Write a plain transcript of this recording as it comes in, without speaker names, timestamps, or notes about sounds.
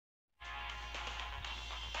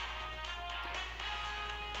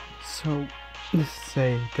So, this is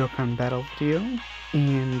a Dokkan battle video,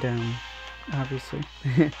 and, obviously,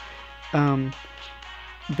 um,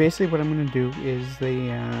 basically what I'm going to do is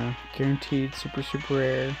the, guaranteed super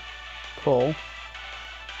rare pull.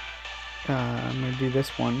 I'm going to do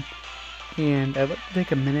this one, and I'd like to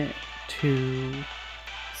take a minute to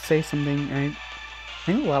say something. I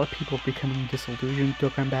think a lot of people are becoming disillusioned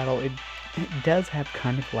with Dokkan Battle. It does have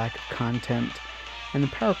kind of lack of content, and the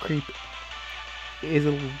power creep is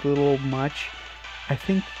a little much. I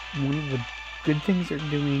think one of the good things they're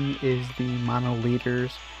doing is the mono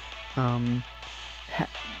leaders. Being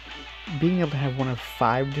able to have one of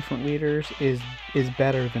 5 different leaders is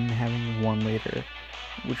better than having one leader,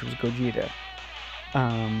 which was Gogeta.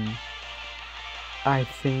 I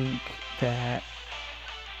think that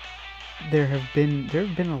there have been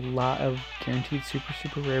a lot of guaranteed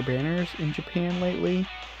super rare banners in Japan lately,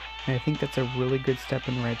 and I think that's a really good step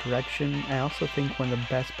in the right direction. I also think one of the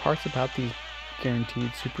best parts about these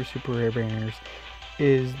guaranteed super rare banners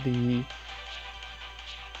is the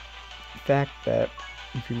fact that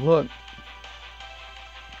if you look,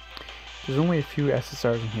 there's only a few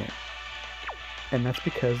SSRs in here, and that's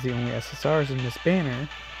because the only SSRs in this banner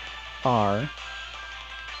are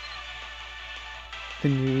the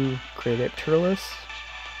new Great Ape Turles,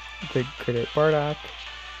 the Great Ape Bardock,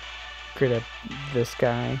 Great Ape this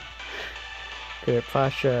guy, Great Ape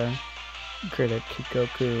Fasha, Great Ape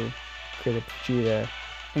Kikoku, Great Ape Vegeta,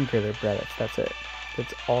 and Great Ape Raditz. That's it.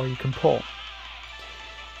 That's all you can pull.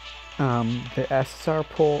 The SSR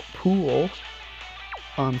pool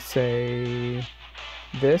on, say,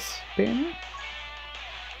 this banner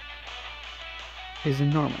is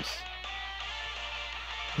enormous.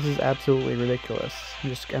 This is absolutely ridiculous.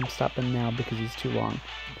 I'm stopping now because he's too long.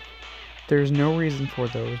 There's no reason for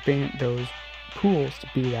those pools to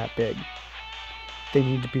be that big. They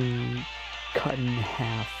need to be cut in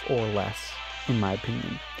half or less, in my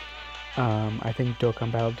opinion. I think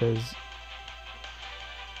Dokkan Battle does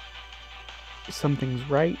some things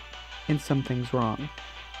right and some things wrong.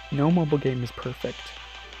 No mobile game is perfect.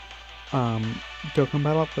 Dokkan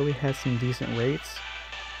Battle really has some decent rates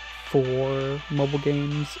for mobile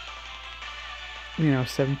games.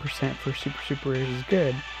 7% for super rares is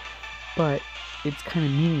good, but it's kind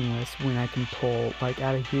of meaningless when I can pull, like,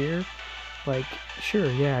 out of here. Like, sure,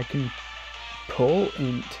 yeah, I can pull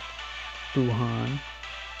int Buhan,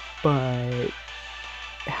 but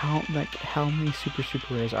how many super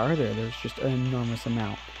rares are there? There's just an enormous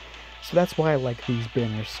amount. So that's why I like these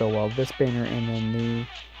banners so well. This banner, and then the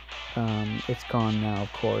it's gone now,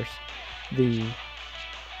 of course, the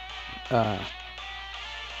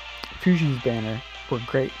Fusions banner were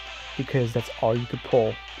great because that's all you could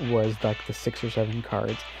pull was like the 6 or 7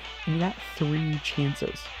 cards, and you got 3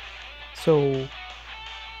 chances. So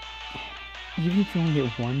even if you only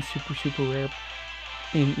get 1 super rare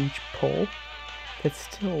in each pull, that's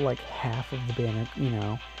still like half of the banner,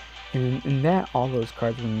 And in that, all those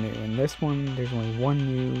cards were new. In this one, there's only 1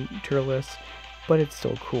 new Turles, but it's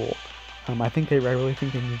still cool. I really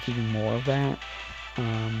think they need to do more of that.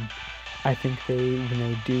 I think when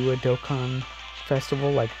they do a Dokkan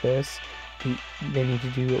festival like this, they need to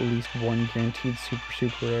do at least 1 guaranteed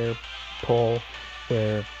super rare pull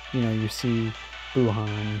where, you see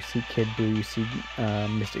Buhan, you see Kid Buu, you see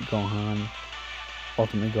Mystic Gohan,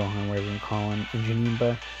 Ultimate Gohan, whatever you call him, and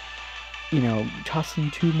Janemba. Toss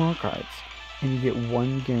in 2 more cards, and you get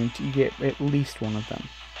 1 guarantee. You get at least one of them.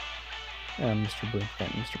 Mr. Buu,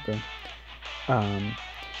 right, Mr. Buu.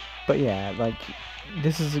 But yeah, like,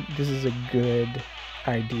 this is a good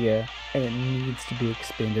idea, and it needs to be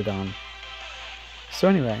expanded on. So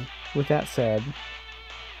anyway, with that said,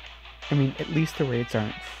 at least the rates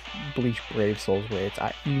aren't Bleach Brave Souls rates.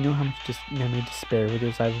 You know how many despair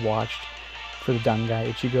videos I've watched for the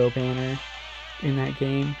Dangai Ichigo banner in that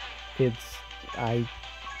game. I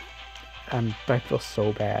feel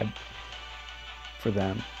so bad for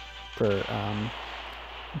them, for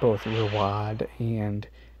both Rawad and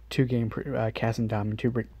 2-game Cass and Dom and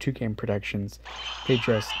 2-game productions. They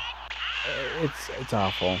just it's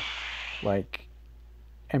awful. Like,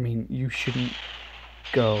 you shouldn't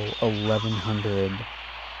go 1100,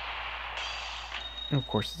 and of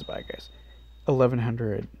course it's bad, guys,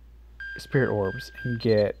 1100 spirit orbs and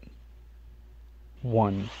get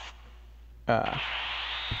 1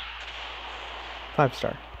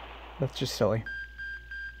 5-star. That's just silly.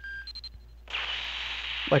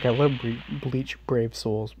 Like, I love Bleach Brave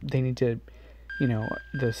Souls. They need to,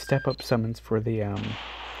 the step-up summons for the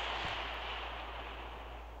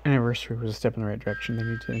anniversary was a step in the right direction. They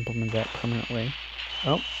need to implement that permanently.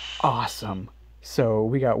 Oh, awesome. So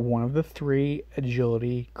we got one of the 3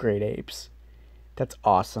 agility great apes. That's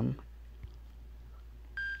awesome.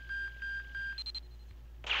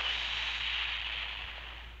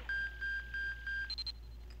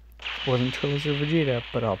 Wasn't Charizard or Vegeta,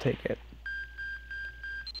 but I'll take it.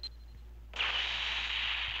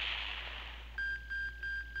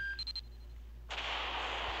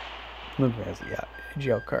 Look at the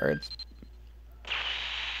gel cards.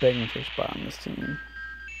 Begging for a spot on this team.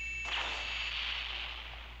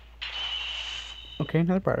 Okay,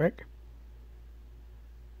 another Bardock.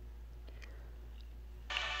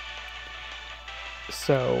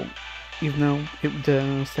 So, even though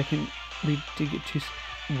the second we did get two,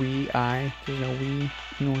 there's no we,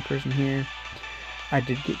 the only person here. I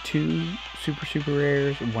did get two super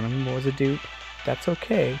rares. One of them was a dupe. That's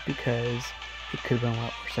okay, because it could have been a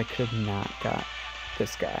lot worse. I could have not got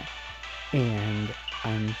this guy. And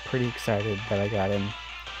I'm pretty excited that I got him.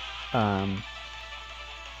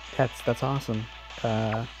 That's awesome.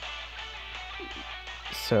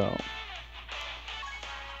 So,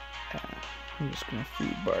 I'm just gonna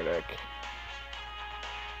feed Bardock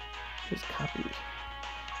his copies.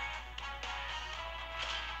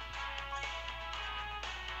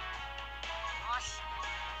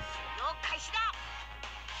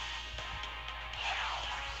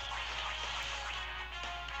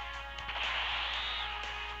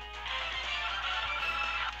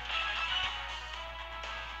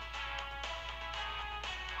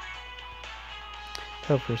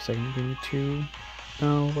 Oh, for a second, give me 2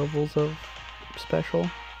 levels of special.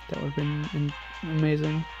 That would have been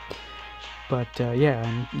amazing. But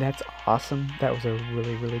yeah, that's awesome. That was a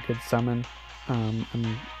really good summon.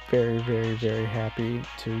 I'm very happy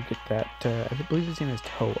to get that. I believe his name is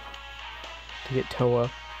Toa. To get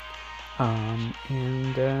Toa.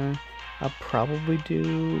 And I'll probably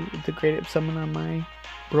do the Great Ape Summon on my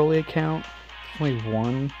Broly account. There's only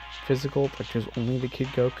one physical, but there's only the Kid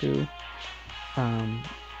Goku.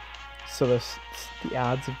 So the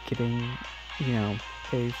odds of getting,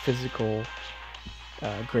 a physical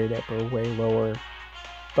Great Ape are way lower,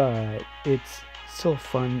 but it's still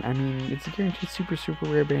fun. I mean, it's guaranteed super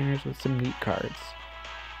rare banners with some neat cards.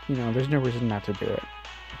 There's no reason not to do it.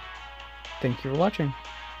 Thank you for watching.